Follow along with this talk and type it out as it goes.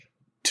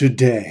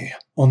Today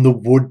on the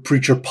Word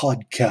Preacher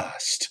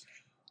Podcast,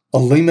 a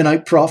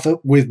Lamanite prophet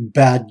with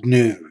bad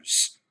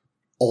news,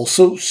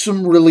 also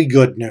some really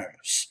good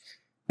news,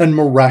 and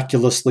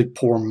miraculously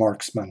poor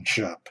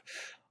marksmanship.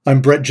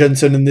 I'm Brett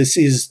Jensen, and this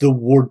is the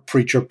Word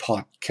Preacher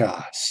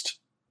Podcast.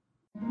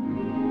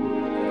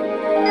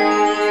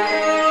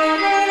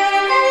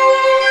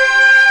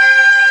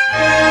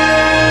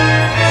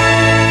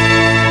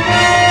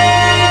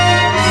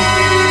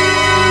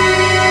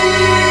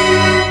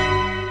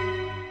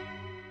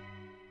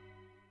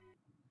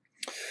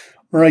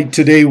 All right,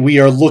 today we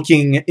are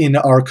looking in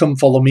our Come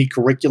Follow Me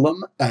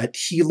curriculum at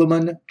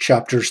Helaman,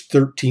 chapters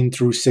 13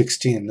 through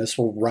 16. This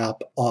will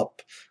wrap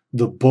up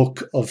the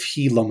book of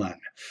Helaman.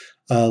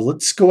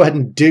 Let's go ahead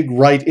and dig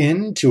right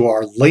into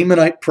our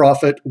Lamanite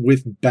prophet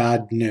with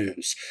bad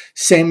news.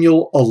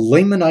 Samuel, a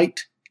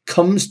Lamanite,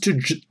 comes to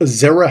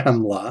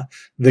Zarahemla,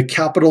 the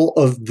capital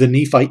of the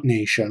Nephite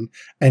nation,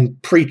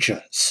 and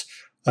preaches.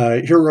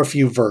 Here are a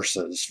few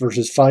verses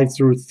 5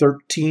 through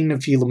 13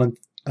 of Helaman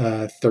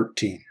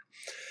 13.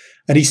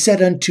 And he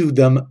said unto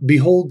them,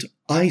 Behold,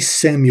 I,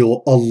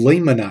 Samuel, a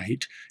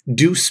Lamanite,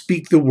 do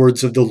speak the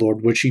words of the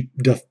Lord, which he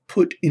doth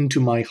put into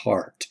my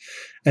heart.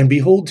 And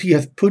behold, he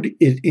hath put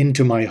it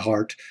into my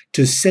heart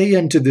to say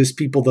unto this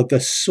people that the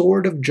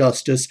sword of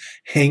justice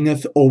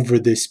hangeth over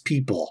this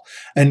people.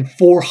 And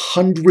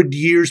 400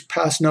 years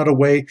pass not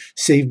away,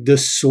 save the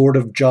sword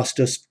of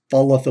justice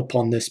falleth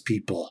upon this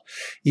people.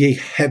 Yea,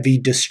 heavy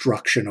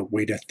destruction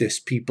awaiteth this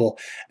people,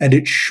 and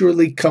it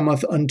surely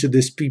cometh unto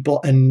this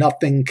people, and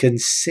nothing can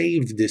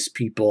save this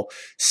people,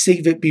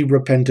 save it be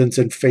repentance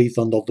and faith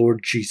on the Lord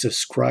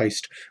Jesus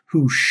Christ,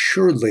 who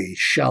surely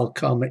shall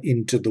come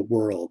into the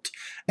world,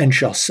 and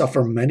shall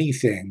suffer many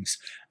things,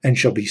 and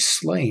shall be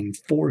slain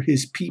for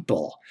his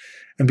people.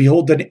 And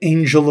behold, an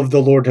angel of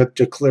the Lord hath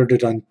declared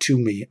it unto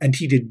me, and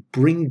he did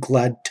bring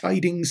glad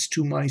tidings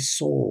to my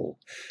soul.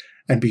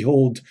 And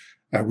behold,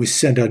 I was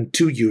sent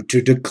unto you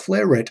to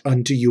declare it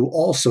unto you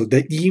also,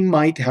 that ye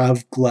might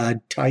have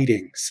glad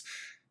tidings.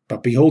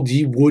 But behold,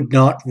 ye would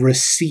not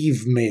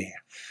receive me.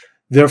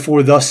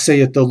 Therefore thus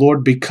saith the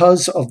Lord,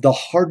 because of the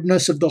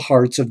hardness of the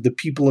hearts of the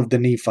people of the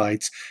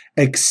Nephites,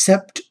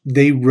 except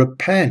they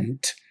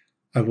repent,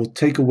 I will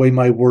take away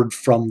my word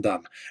from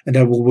them, and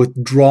I will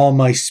withdraw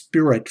my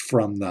spirit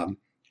from them.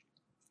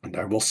 And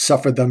I will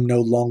suffer them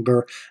no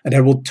longer, and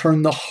I will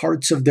turn the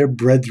hearts of their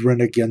brethren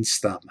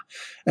against them.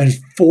 And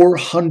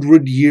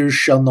 400 years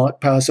shall not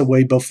pass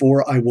away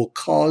before I will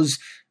cause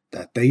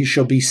that they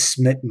shall be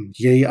smitten.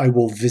 Yea, I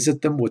will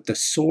visit them with the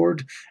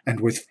sword,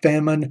 and with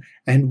famine,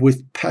 and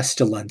with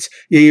pestilence.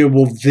 Yea, I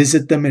will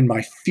visit them in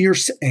my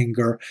fierce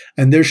anger,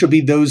 and there shall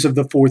be those of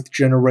the fourth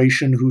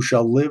generation who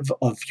shall live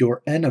of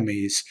your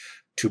enemies,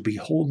 to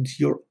behold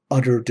your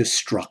utter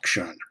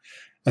destruction.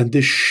 And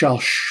this shall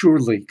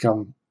surely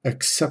come,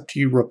 except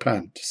ye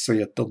repent,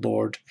 saith the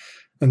Lord,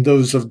 and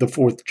those of the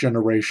fourth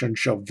generation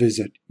shall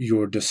visit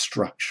your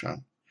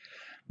destruction.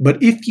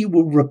 But if ye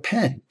will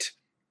repent,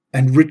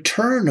 and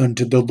return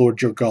unto the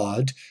Lord your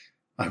God,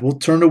 I will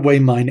turn away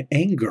mine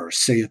anger,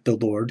 saith the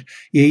Lord.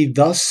 Yea,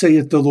 thus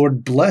saith the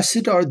Lord,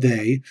 Blessed are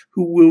they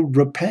who will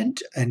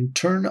repent and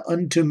turn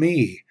unto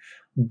me.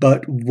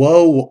 But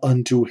woe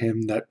unto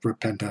him that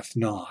repenteth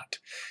not.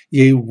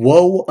 Yea,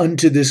 woe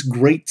unto this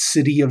great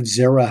city of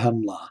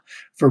Zarahemla.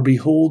 For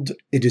behold,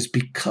 it is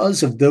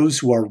because of those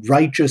who are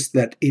righteous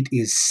that it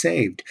is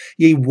saved.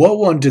 Yea,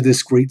 woe unto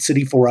this great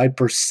city, for I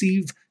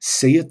perceive,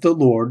 saith the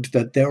Lord,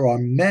 that there are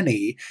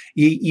many,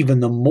 yea, even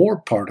the more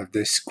part of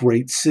this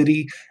great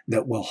city,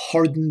 that will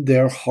harden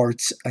their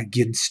hearts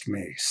against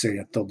me,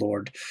 saith the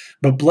Lord.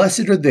 But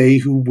blessed are they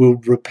who will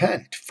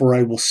repent, for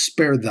I will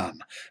spare them.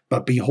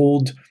 But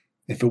behold,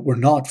 if it were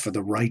not for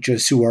the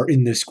righteous who are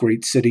in this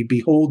great city,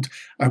 behold,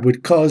 I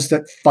would cause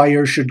that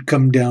fire should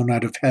come down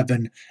out of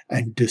heaven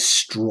and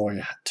destroy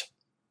it.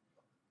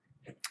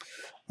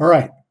 All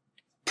right,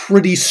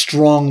 pretty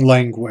strong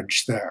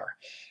language there.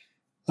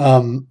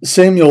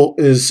 Samuel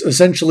is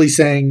essentially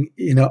saying,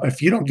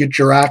 if you don't get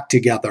your act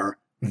together,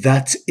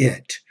 that's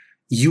it.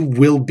 You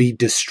will be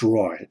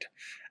destroyed.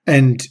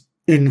 And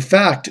in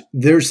fact,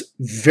 there's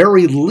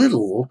very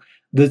little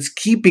that's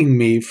keeping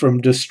me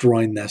from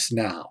destroying this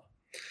now.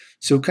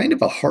 So kind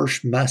of a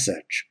harsh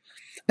message.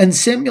 And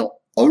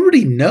Samuel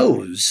already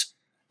knows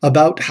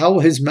about how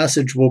his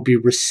message will be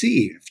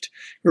received.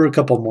 Here are a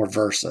couple more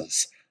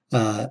verses,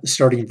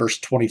 starting in verse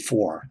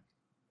 24.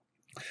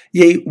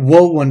 Yea,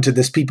 woe unto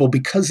this people,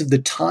 because of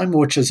the time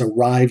which has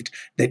arrived,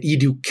 that ye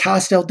do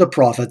cast out the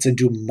prophets, and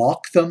do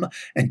mock them,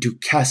 and do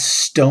cast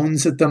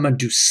stones at them, and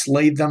do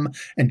slay them,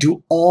 and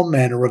do all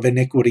manner of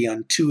iniquity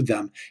unto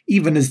them,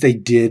 even as they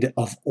did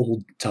of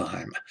old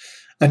time.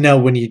 And now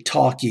when ye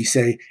talk, ye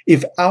say,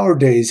 If our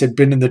days had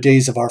been in the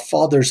days of our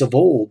fathers of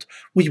old,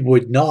 we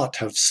would not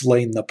have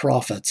slain the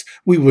prophets,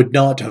 we would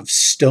not have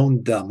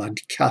stoned them and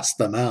cast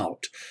them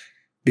out.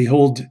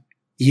 Behold,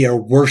 ye are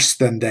worse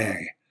than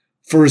they.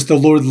 For as the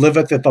Lord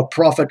liveth, if a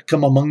prophet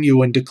come among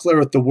you and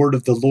declareth the word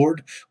of the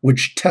Lord,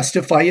 which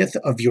testifieth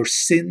of your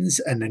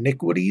sins and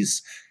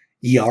iniquities,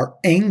 Ye are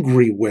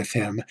angry with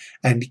him,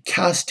 and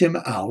cast him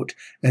out,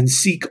 and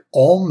seek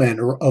all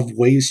manner of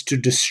ways to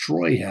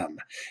destroy him.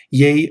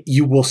 Yea,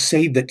 you will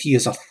say that he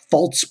is a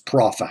false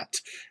prophet,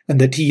 and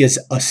that he is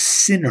a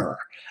sinner,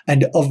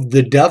 and of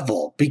the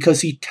devil,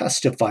 because he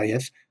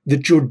testifieth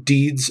that your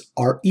deeds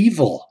are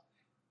evil.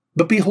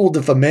 But behold,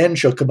 if a man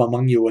shall come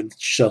among you, and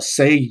shall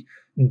say,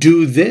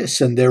 Do this,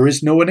 and there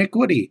is no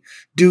iniquity.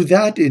 Do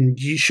that, and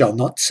ye shall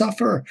not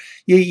suffer.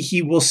 Yea,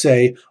 he will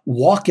say,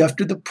 Walk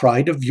after the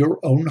pride of your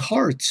own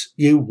hearts.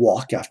 Yea,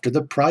 walk after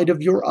the pride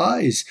of your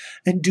eyes,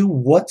 and do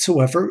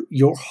whatsoever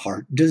your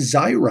heart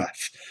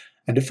desireth.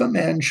 And if a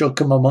man shall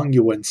come among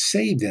you and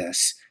say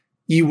this,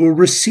 ye will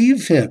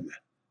receive him,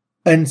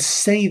 and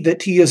say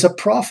that he is a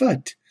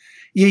prophet.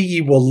 Yea, ye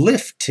will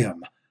lift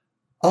him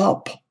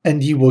up,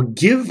 and ye will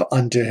give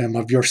unto him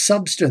of your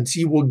substance.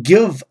 Ye will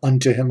give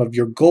unto him of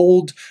your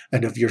gold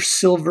and of your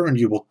silver, and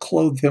ye will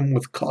clothe him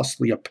with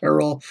costly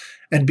apparel.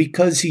 And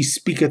because he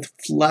speaketh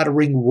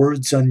flattering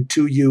words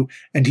unto you,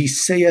 and he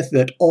saith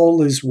that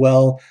all is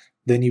well,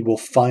 then ye will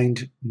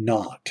find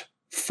not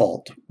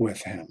fault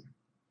with him.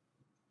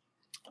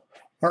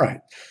 All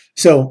right,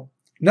 so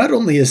not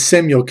only is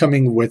Samuel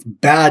coming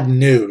with bad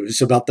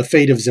news about the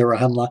fate of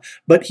Zarahemla,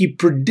 but he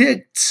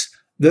predicts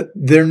that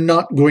they're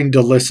not going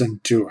to listen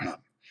to him,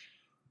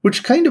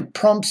 which kind of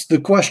prompts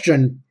the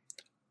question,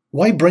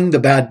 why bring the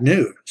bad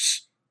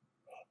news?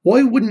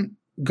 Why wouldn't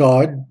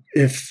God,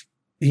 if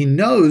he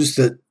knows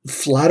that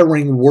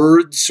flattering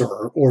words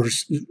or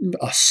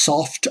a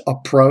soft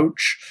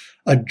approach,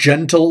 a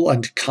gentle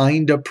and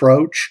kind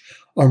approach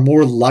are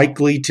more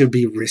likely to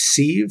be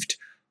received,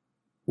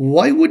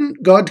 why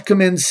wouldn't God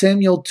command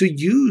Samuel to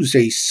use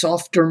a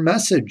softer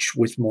message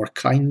with more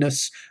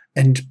kindness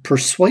and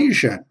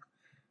persuasion?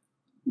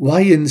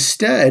 Why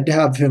instead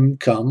have him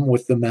come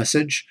with the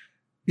message,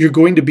 you're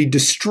going to be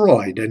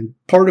destroyed, and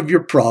part of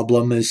your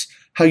problem is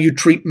how you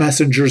treat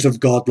messengers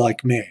of God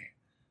like me?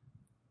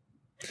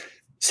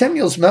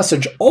 Samuel's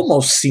message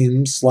almost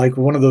seems like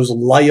one of those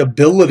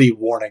liability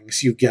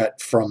warnings you get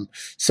from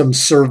some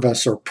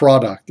service or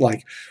product,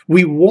 like,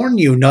 we warn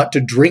you not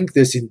to drink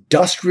this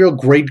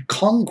industrial-grade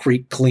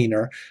concrete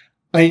cleaner.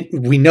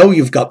 We know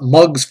you've got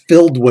mugs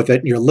filled with it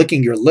and you're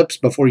licking your lips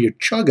before you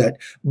chug it,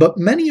 but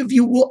many of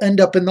you will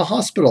end up in the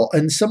hospital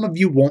and some of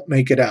you won't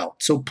make it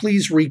out. So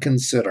please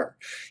reconsider.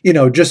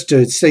 Just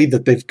to say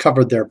that they've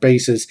covered their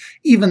bases,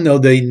 even though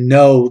they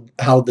know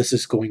how this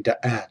is going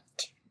to end.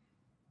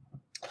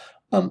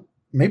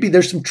 Maybe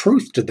there's some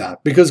truth to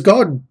that, because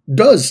God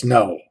does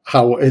know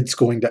how it's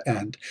going to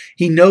end.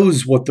 He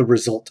knows what the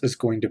result is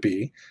going to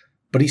be,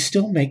 but he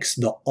still makes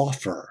the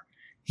offer.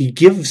 He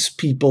gives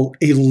people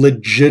a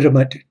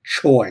legitimate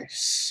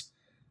choice.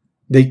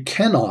 They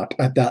cannot,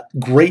 at that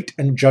great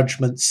and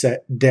judgment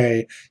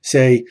day,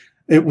 say,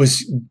 it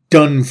was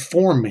done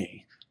for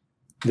me.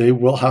 They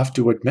will have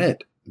to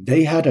admit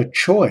they had a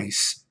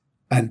choice,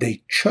 and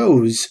they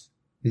chose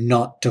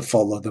not to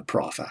follow the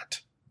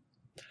prophet.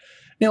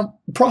 Now,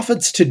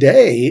 prophets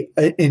today,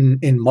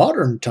 in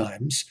modern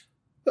times,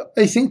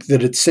 I think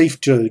that it's safe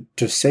to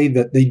say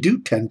that they do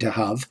tend to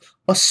have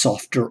a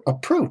softer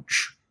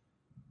approach.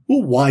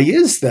 Well, why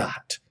is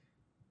that?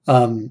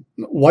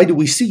 Why do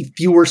we see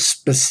fewer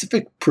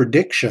specific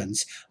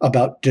predictions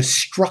about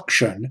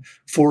destruction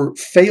for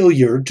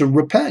failure to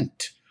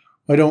repent?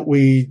 Why don't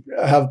we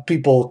have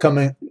people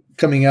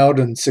coming out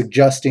and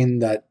suggesting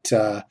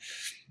that,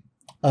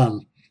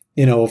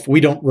 if we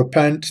don't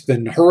repent,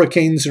 then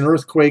hurricanes and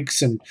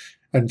earthquakes and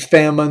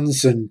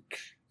famines and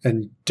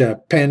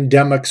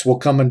pandemics will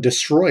come and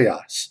destroy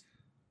us?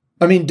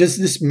 I mean, does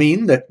this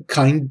mean that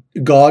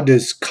God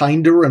is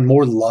kinder and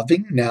more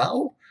loving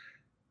now?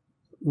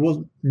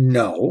 Well,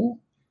 no.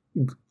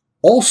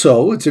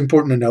 Also, it's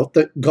important to note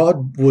that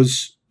God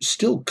was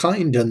still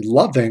kind and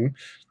loving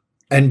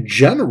and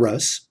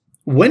generous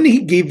when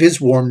he gave his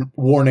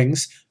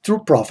warnings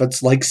through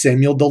prophets like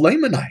Samuel the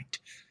Lamanite.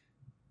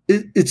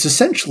 It's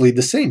essentially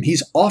the same.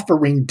 He's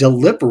offering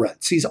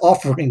deliverance. He's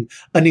offering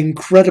an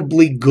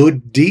incredibly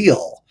good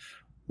deal,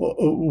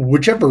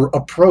 whichever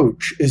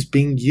approach is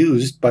being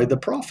used by the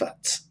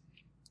prophets.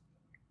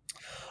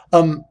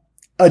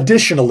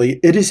 Additionally,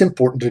 it is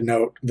important to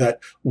note that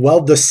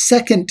while the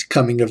second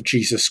coming of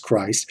Jesus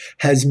Christ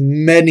has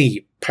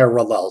many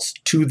parallels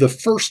to the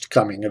first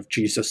coming of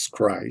Jesus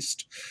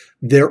Christ,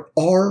 there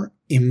are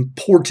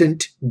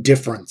important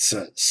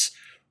differences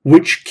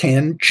which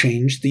can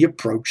change the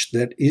approach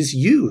that is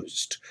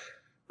used.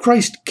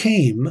 Christ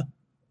came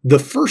the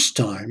first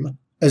time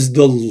as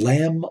the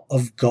Lamb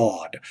of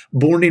God,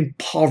 born in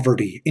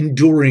poverty,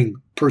 enduring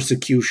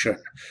persecution.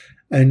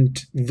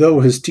 And though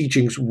his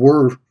teachings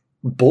were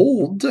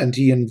bold and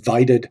he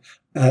invited,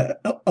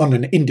 on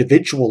an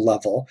individual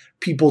level,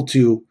 people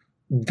to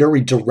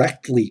very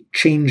directly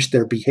change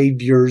their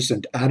behaviors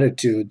and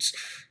attitudes,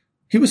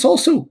 he was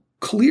also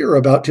clear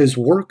about his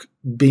work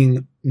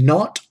being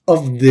not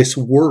of this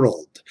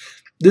world.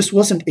 This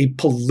wasn't a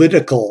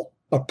political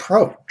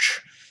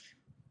approach.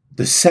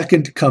 The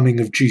second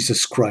coming of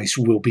Jesus Christ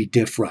will be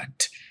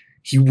different.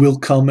 He will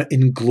come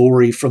in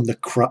glory from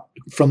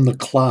the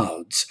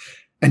clouds,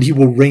 and he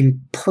will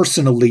reign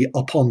personally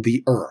upon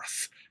the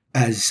earth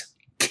as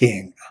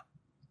king.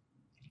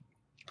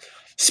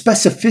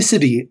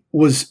 Specificity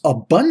was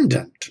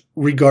abundant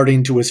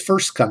regarding to his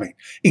first coming,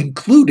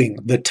 including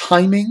the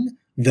timing,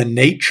 the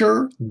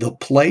nature, the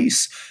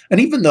place, and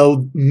even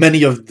though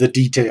many of the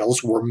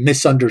details were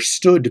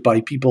misunderstood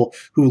by people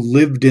who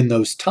lived in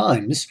those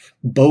times,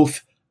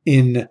 both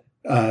in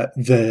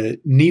the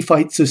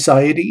Nephite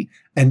society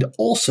and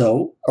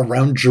also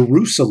around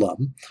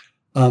Jerusalem,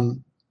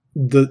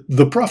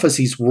 the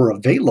prophecies were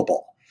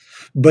available.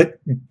 But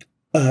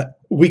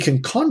we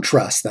can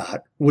contrast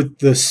that with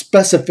the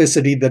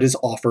specificity that is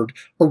offered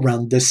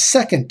around the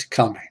second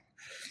coming.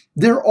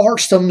 There are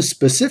some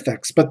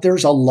specifics, but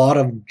there's a lot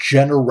of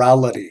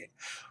generality.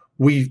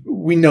 We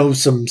know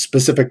some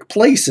specific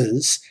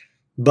places,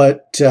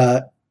 but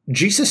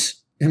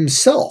Jesus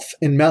himself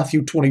in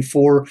Matthew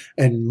 24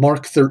 and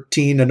Mark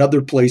 13 and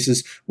other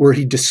places where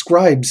he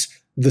describes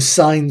the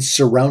signs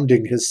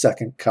surrounding his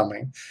second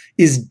coming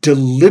is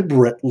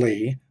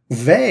deliberately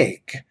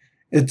vague.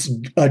 It's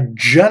a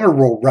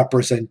general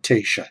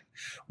representation.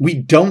 We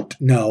don't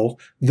know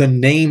the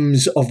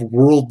names of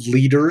world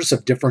leaders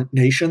of different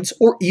nations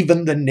or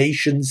even the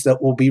nations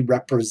that will be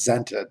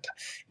represented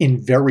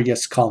in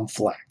various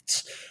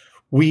conflicts.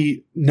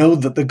 We know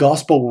that the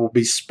gospel will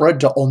be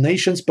spread to all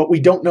nations, but we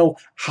don't know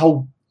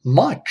how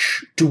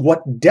much, to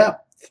what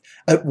depth,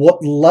 at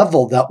what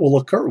level that will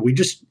occur. We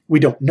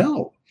don't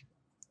know.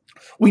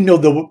 We know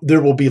that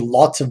there will be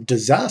lots of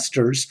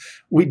disasters.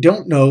 We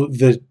don't know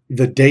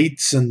the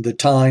dates and the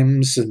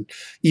times and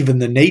even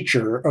the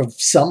nature of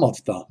some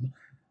of them.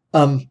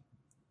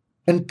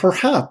 And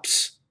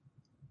perhaps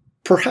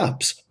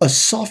a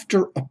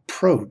softer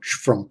approach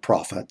from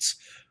prophets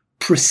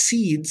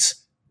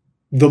precedes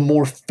the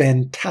more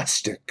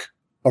fantastic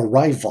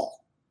arrival.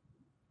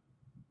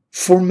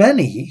 For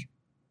many,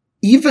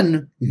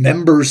 even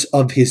members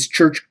of his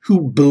church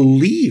who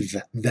believe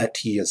that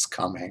he is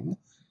coming,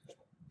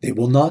 they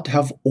will not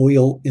have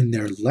oil in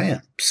their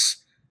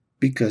lamps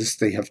because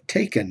they have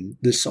taken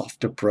the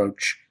soft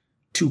approach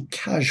too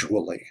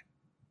casually.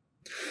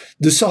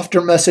 The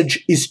softer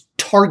message is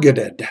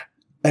targeted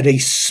at a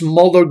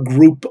smaller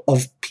group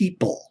of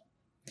people.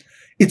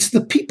 It's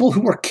the people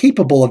who are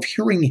capable of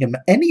hearing him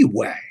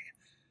anyway,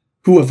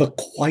 who have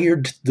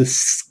acquired the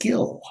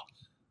skill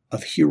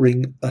of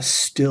hearing a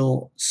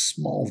still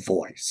small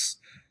voice,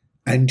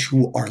 and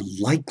who are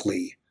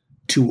likely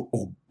to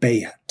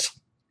obey it.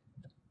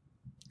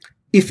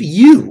 If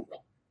you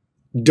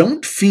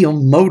don't feel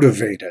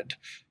motivated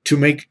to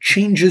make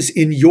changes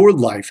in your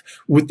life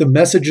with the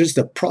messages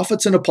that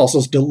prophets and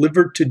apostles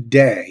delivered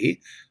today,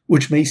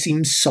 which may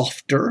seem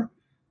softer,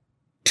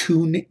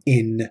 tune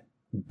in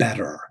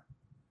better.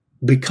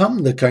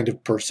 Become the kind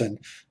of person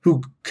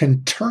who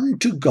can turn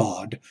to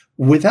God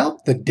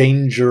without the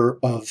danger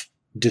of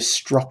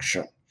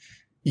destruction,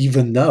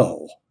 even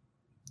though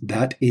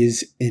that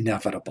is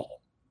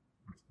inevitable.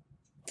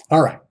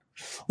 All right.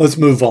 Let's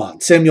move on.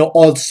 Samuel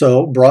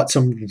also brought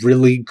some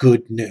really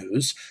good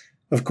news,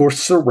 of course,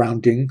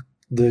 surrounding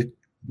the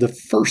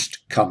first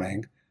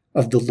coming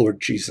of the Lord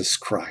Jesus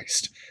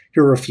Christ.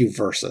 Here are a few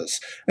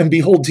verses. And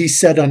behold, he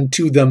said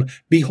unto them,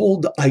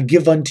 Behold, I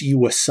give unto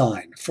you a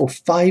sign, for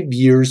 5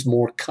 years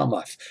more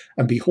cometh,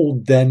 and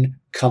behold, then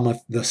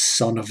cometh the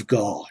Son of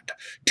God,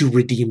 to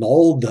redeem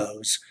all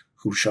those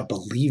who shall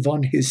believe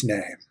on his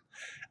name.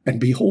 And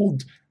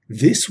behold,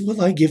 this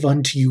will I give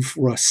unto you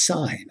for a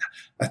sign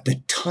at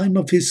the time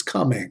of his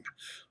coming.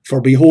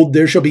 For behold,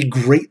 there shall be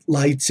great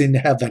lights in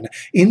heaven,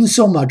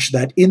 insomuch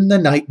that in the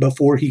night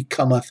before he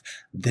cometh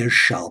there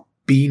shall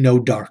be no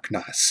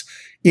darkness,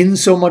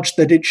 insomuch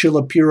that it shall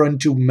appear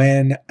unto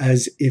man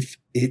as if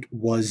it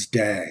was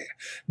day.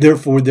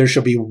 Therefore there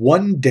shall be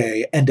one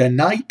day, and a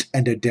night,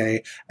 and a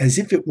day, as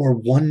if it were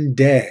one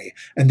day,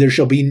 and there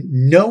shall be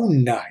no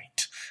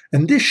night.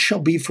 And this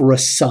shall be for a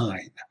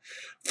sign.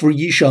 For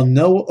ye shall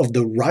know of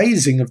the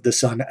rising of the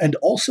sun, and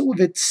also of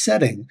its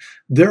setting.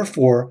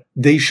 Therefore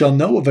they shall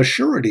know of a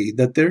surety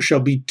that there shall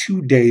be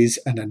 2 days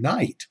and a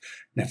night.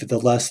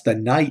 Nevertheless the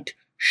night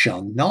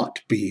shall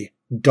not be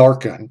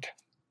darkened,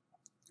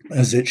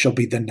 as it shall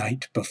be the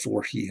night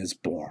before he is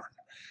born.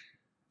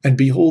 And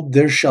behold,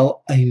 there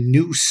shall a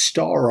new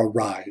star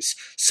arise,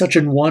 such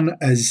an one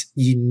as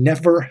ye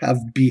never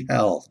have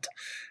beheld.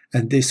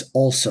 And this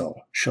also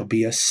shall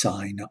be a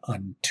sign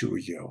unto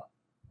you.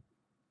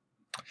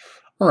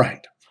 All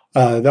right,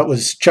 that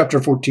was chapter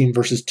 14,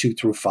 verses 2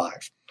 through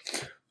 5.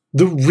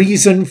 The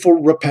reason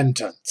for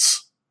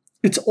repentance.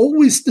 It's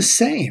always the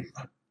same.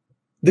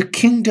 The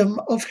kingdom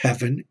of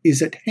heaven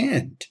is at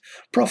hand.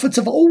 Prophets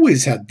have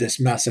always had this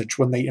message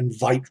when they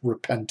invite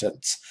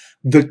repentance.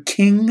 The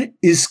king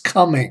is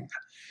coming.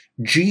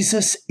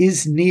 Jesus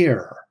is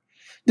near.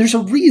 There's a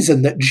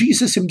reason that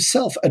Jesus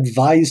himself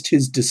advised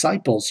his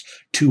disciples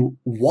to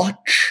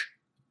watch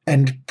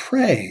and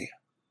pray,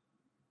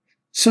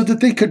 so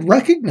that they could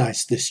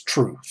recognize this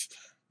truth,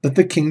 that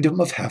the kingdom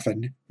of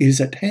heaven is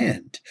at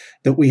hand,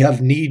 that we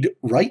have need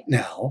right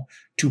now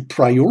to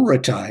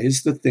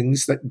prioritize the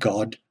things that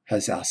God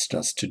has asked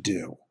us to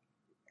do.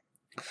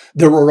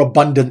 There are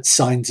abundant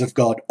signs of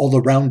God all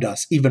around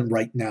us, even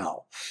right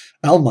now.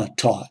 Alma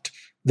taught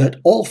that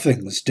all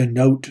things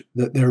denote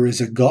that there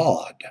is a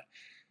God.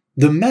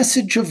 The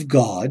message of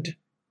God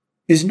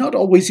is not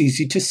always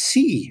easy to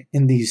see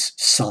in these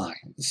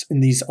signs, in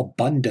these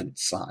abundant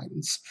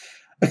signs,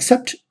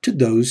 except to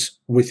those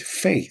with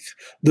faith,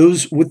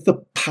 those with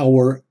the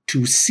power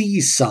to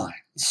see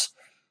signs.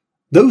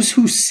 Those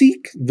who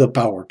seek the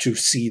power to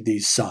see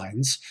these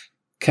signs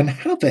can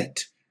have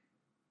it.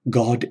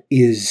 God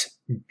is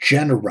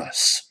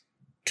generous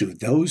to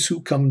those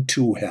who come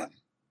to him.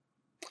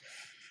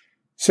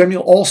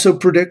 Samuel also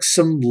predicts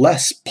some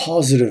less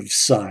positive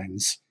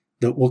signs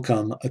that will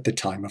come at the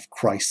time of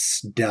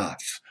Christ's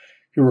death.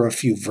 Here are a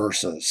few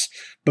verses.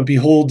 But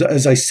behold,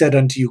 as I said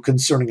unto you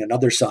concerning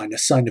another sign, a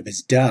sign of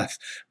his death,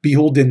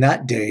 behold, in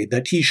that day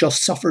that he shall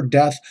suffer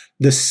death,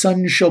 the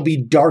sun shall be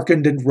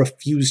darkened and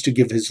refuse to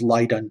give his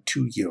light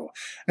unto you,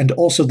 and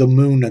also the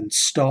moon and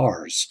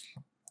stars.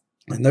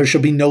 And there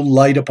shall be no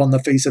light upon the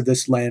face of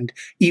this land,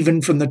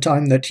 even from the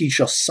time that he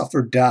shall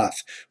suffer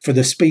death, for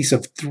the space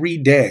of 3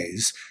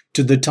 days,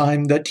 to the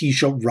time that he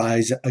shall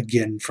rise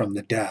again from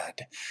the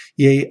dead.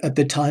 Yea, at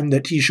the time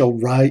that he shall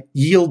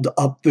yield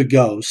up the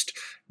ghost,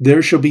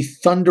 there shall be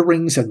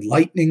thunderings and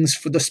lightnings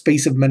for the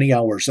space of many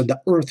hours, and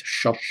the earth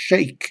shall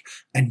shake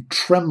and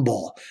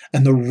tremble,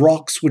 and the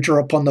rocks which are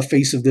upon the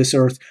face of this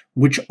earth,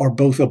 which are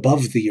both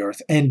above the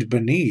earth and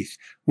beneath,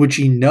 which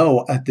ye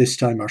know at this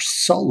time are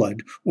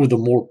solid, or the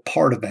more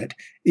part of it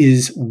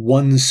is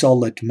one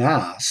solid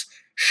mass,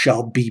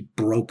 shall be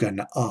broken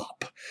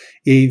up.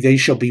 Yea, they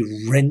shall be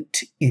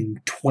rent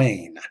in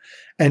twain,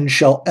 and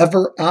shall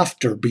ever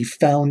after be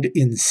found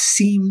in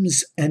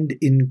seams and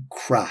in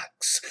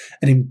cracks,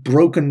 and in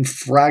broken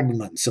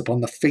fragments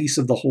upon the face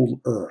of the whole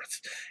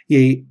earth,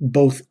 yea,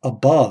 both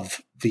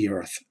above the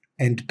earth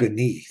and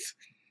beneath.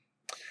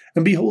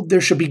 And behold,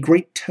 there shall be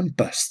great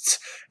tempests,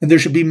 and there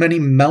shall be many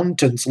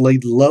mountains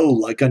laid low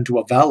like unto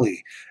a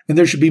valley, and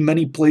there shall be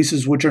many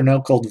places which are now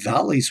called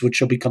valleys, which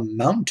shall become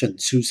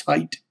mountains, whose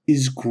height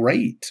is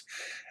great.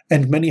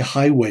 And many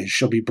highways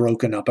shall be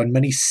broken up, and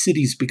many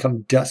cities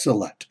become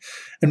desolate,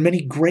 and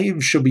many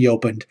graves shall be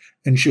opened,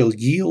 and shall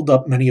yield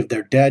up many of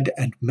their dead,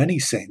 and many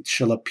saints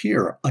shall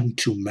appear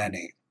unto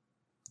many.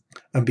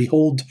 And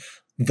behold,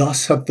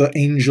 thus hath the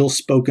angel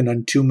spoken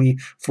unto me,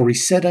 for he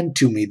said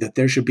unto me that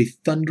there should be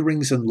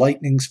thunderings and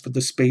lightnings for the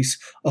space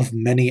of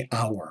many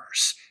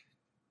hours.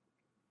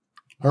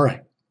 All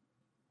right.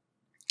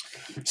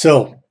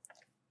 So,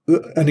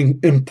 an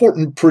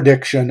important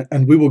prediction,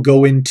 and we will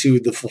go into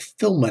the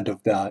fulfillment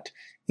of that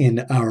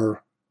in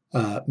our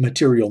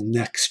material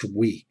next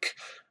week.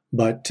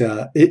 But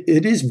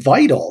it is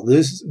vital.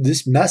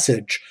 This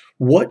message,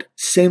 what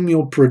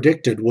Samuel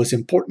predicted, was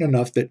important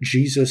enough that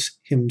Jesus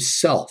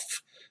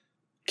himself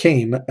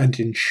came and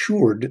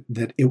ensured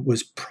that it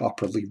was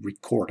properly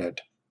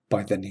recorded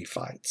by the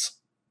Nephites.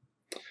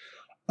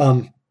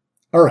 All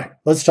right,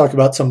 let's talk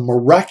about some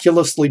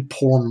miraculously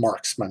poor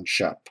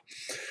marksmanship.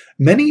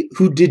 Many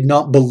who did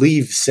not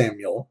believe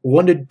Samuel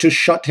wanted to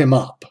shut him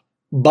up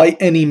by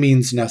any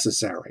means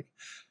necessary.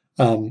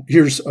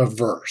 Here's a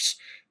verse.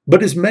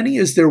 But as many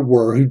as there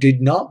were who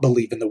did not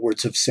believe in the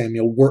words of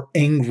Samuel were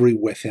angry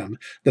with him,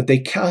 that they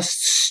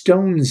cast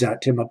stones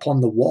at him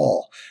upon the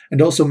wall, and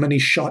also many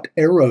shot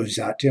arrows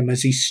at him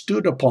as he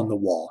stood upon the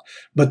wall.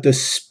 But the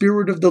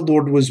Spirit of the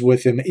Lord was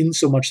with him,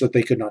 insomuch that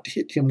they could not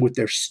hit him with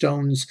their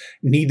stones,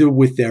 neither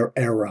with their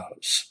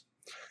arrows.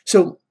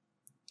 So,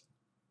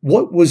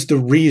 what was the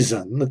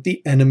reason that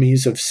the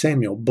enemies of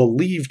Samuel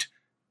believed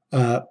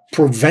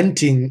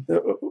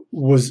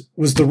was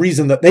the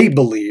reason that they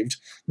believed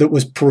that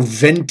was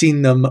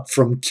preventing them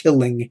from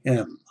killing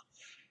him?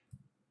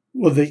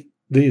 Well,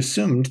 they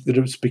assumed that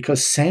it was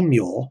because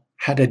Samuel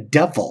had a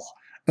devil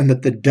and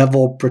that the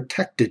devil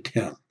protected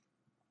him.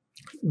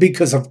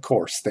 Because of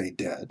course they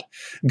did.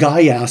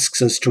 Guy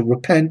asks us to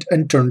repent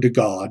and turn to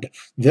God.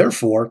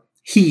 Therefore,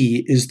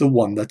 he is the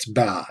one that's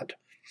bad.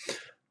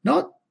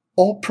 Not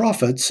all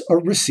prophets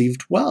are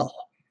received well.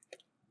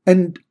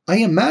 And I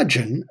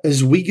imagine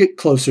as we get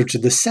closer to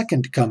the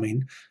second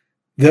coming,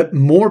 that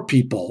more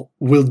people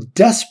will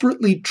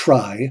desperately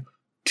try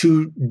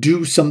to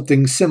do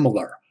something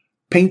similar,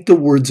 paint the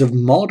words of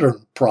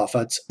modern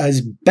prophets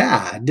as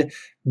bad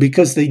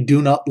because they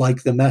do not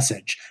like the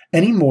message,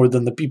 any more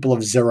than the people of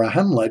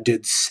Zarahemla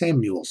did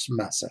Samuel's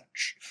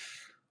message.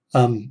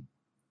 In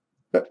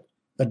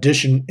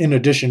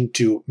addition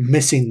to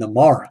missing the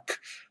mark,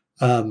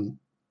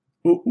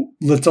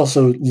 let's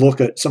also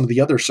look at some of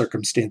the other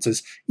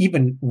circumstances,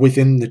 even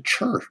within the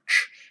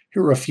church.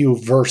 Here are a few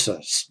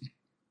verses.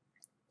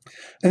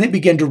 And they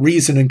began to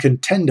reason and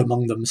contend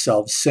among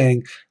themselves,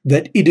 saying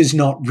that it is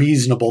not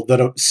reasonable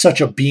that such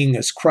a being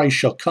as Christ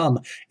shall come.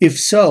 If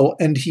so,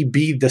 and he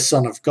be the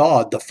Son of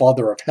God, the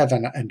Father of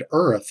heaven and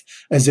earth,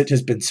 as it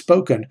has been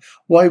spoken,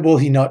 why will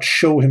he not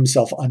show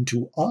himself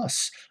unto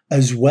us,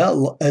 as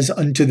well as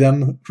unto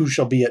them who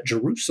shall be at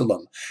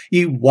Jerusalem?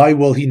 Why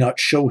will he not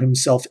show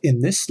himself in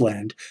this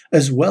land,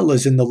 as well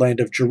as in the land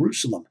of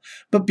Jerusalem?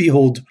 But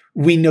behold,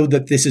 we know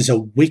that this is a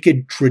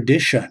wicked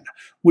tradition,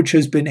 which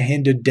has been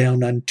handed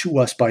down unto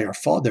us by our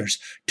fathers,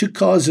 to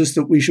cause us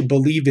that we should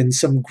believe in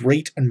some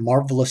great and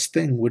marvelous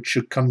thing which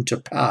should come to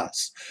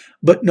pass,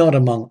 but not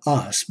among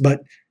us,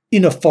 but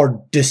in a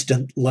far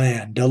distant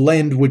land, a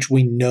land which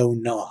we know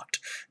not.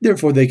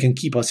 Therefore they can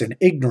keep us in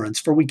ignorance,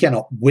 for we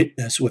cannot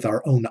witness with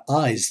our own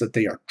eyes that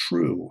they are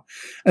true.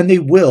 And they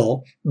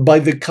will, by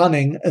the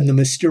cunning and the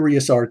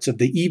mysterious arts of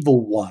the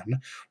evil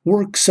one,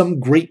 work some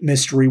great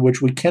mystery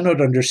which we cannot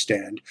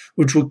understand,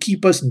 which will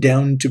keep us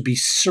down to be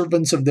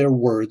servants of their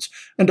words,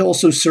 and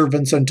also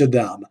servants unto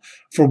them.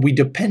 For we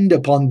depend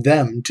upon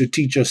them to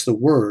teach us the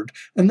word,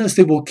 and thus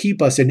they will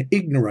keep us in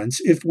ignorance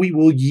if we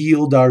will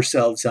yield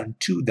ourselves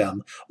unto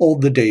them all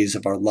the days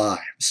of our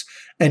lives.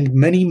 And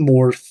many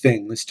more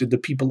things did the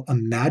people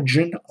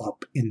imagine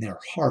up in their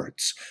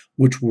hearts,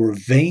 which were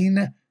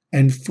vain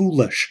and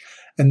foolish.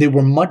 And they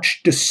were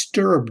much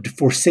disturbed,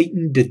 for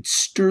Satan did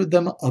stir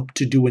them up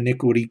to do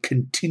iniquity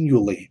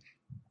continually.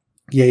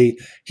 Yea,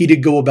 he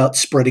did go about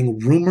spreading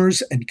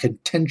rumors and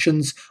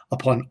contentions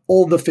upon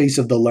all the face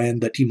of the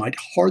land, that he might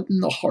harden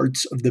the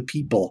hearts of the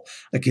people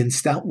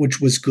against that which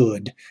was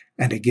good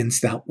and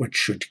against that which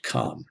should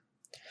come.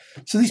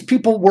 So these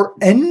people were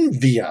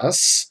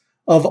envious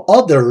of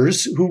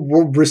others who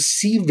were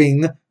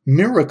receiving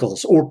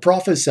miracles or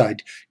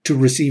prophesied to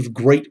receive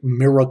great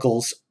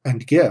miracles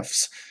and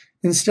gifts,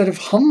 instead of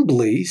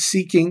humbly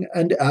seeking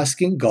and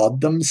asking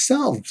God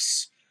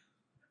themselves.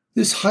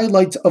 This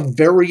highlights a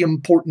very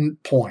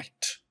important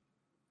point.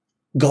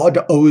 God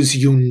owes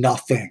you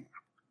nothing.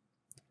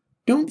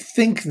 Don't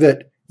think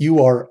that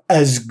you are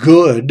as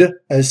good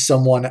as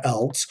someone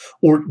else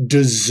or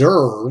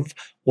deserve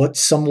what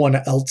someone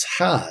else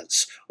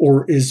has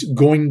or is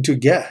going to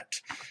get.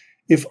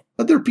 If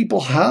other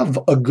people have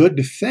a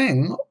good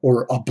thing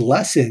or a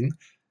blessing,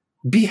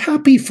 be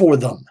happy for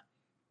them.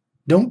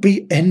 Don't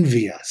be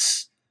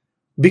envious.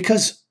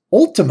 Because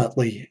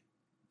ultimately,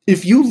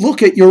 if you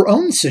look at your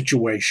own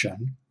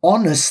situation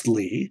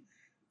honestly,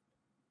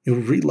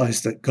 you'll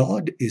realize that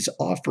God is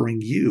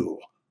offering you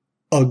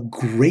a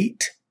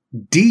great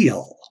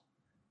deal.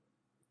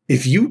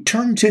 If you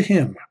turn to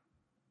Him,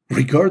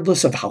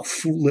 regardless of how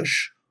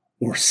foolish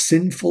or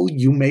sinful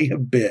you may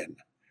have been,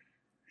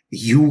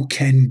 you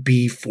can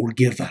be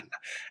forgiven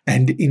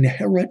and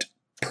inherit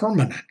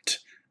permanent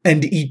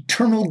and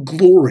eternal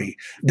glory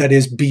that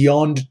is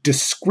beyond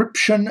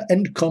description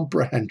and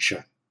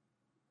comprehension.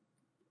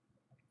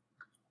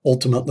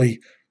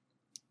 Ultimately,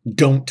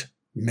 don't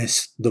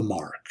miss the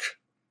mark.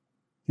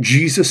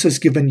 Jesus has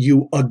given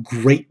you a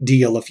great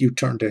deal if you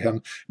turn to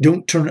Him.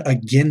 Don't turn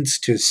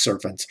against His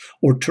servants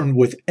or turn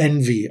with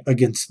envy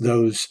against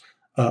those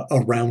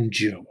around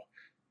you.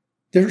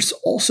 There's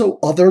also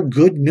other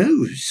good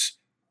news.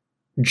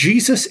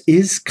 Jesus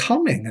is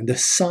coming, and the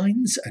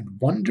signs and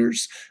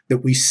wonders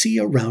that we see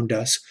around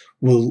us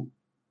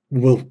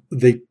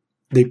they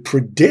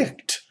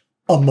predict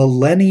a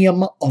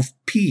millennium of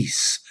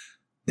peace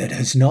that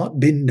has not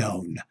been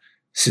known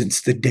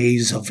since the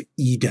days of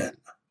Eden.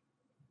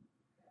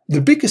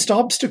 The biggest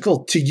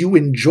obstacle to you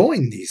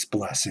enjoying these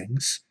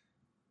blessings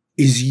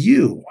is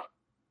you.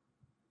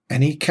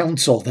 Any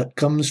counsel that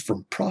comes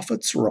from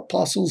prophets or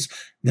apostles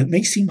that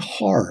may seem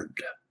hard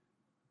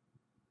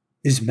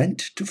is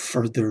meant to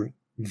further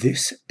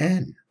this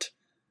end,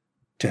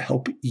 to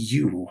help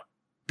you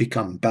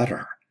become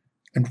better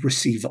and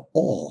receive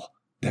all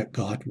that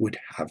God would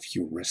have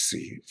you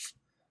receive.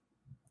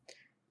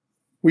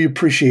 We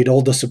appreciate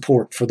all the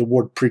support for the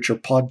Word Preacher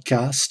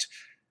podcast.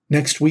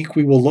 Next week,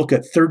 we will look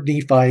at 3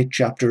 Nephi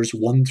chapters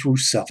 1 through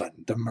 7,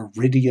 the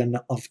meridian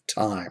of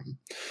time.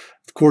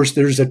 Of course,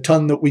 there's a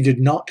ton that we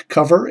did not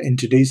cover in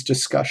today's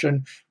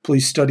discussion.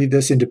 Please study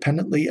this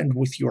independently and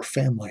with your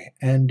family.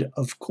 And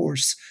of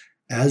course,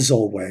 as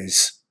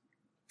always,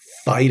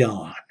 fight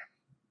on.